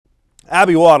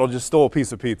Abby Waddle just stole a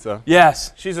piece of pizza.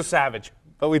 Yes, she's a savage.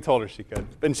 But we told her she could.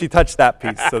 And she touched that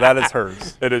piece, so that is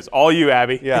hers. It is all you,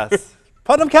 Abby. Yes.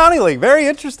 Putnam County League, very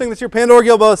interesting this year. Pandora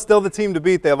Gilboa is still the team to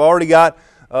beat. They have already got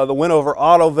the win over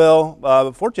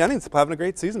Ottoville. Fort Jennings having a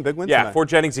great season, big win tonight. Yeah, Fort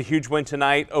Jennings a huge win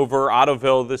tonight over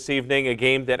Ottoville this evening, a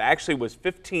game that actually was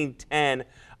 15-10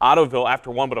 Ottoville after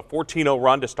one, but a 14-0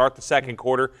 run to start the second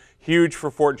quarter. Huge for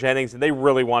Fort Jennings, and they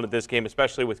really wanted this game,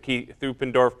 especially with Keith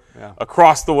Thupendorf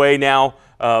across the way now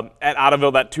at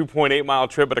Ottoville, that 2.8-mile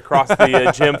trip, but across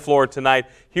the gym floor tonight.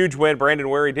 Huge win. Brandon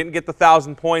Wary didn't get the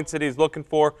 1,000 points that he's looking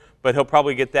for, but he'll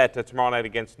probably get that tomorrow night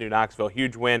against New Knoxville.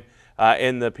 Huge win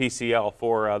in the PCL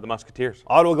for the Musketeers.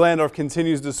 Ottawa Glandorf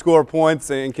continues to score points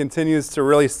and continues to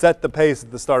really set the pace at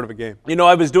the start of a game. You know,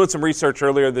 I was doing some research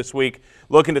earlier this week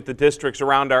looking at the districts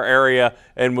around our area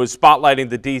and was spotlighting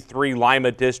the D3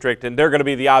 Lima district, and they're going to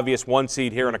be the obvious one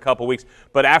seed here in a couple weeks.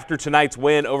 But after tonight's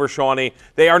win over Shawnee,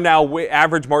 they are now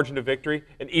average margin of victory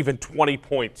and even 20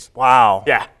 points. Wow.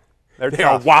 Yeah. They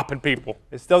are whopping people.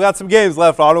 They still got some games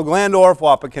left. Ottawa Glandorf,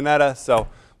 Wapakoneta, so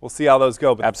we'll see how those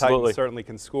go. But absolutely, the Titans certainly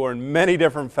can score in many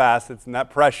different facets, and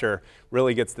that pressure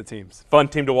really gets the teams. Fun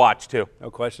team to watch, too. No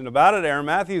question about it. Aaron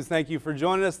Mathews, thank you for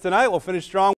joining us tonight. We'll finish strong.